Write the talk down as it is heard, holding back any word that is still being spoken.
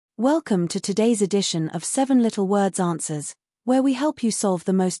Welcome to today's edition of 7 Little Words Answers, where we help you solve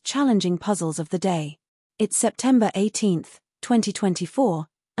the most challenging puzzles of the day. It's September 18th, 2024,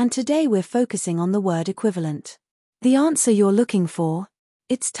 and today we're focusing on the word equivalent. The answer you're looking for?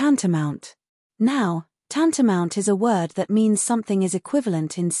 It's tantamount. Now, tantamount is a word that means something is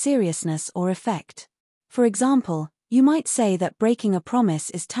equivalent in seriousness or effect. For example, you might say that breaking a promise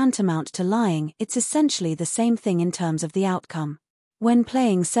is tantamount to lying. It's essentially the same thing in terms of the outcome. When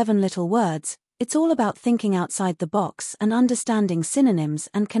playing 7 Little Words, it's all about thinking outside the box and understanding synonyms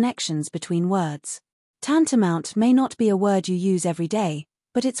and connections between words. Tantamount may not be a word you use every day,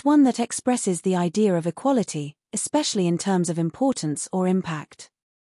 but it's one that expresses the idea of equality, especially in terms of importance or impact.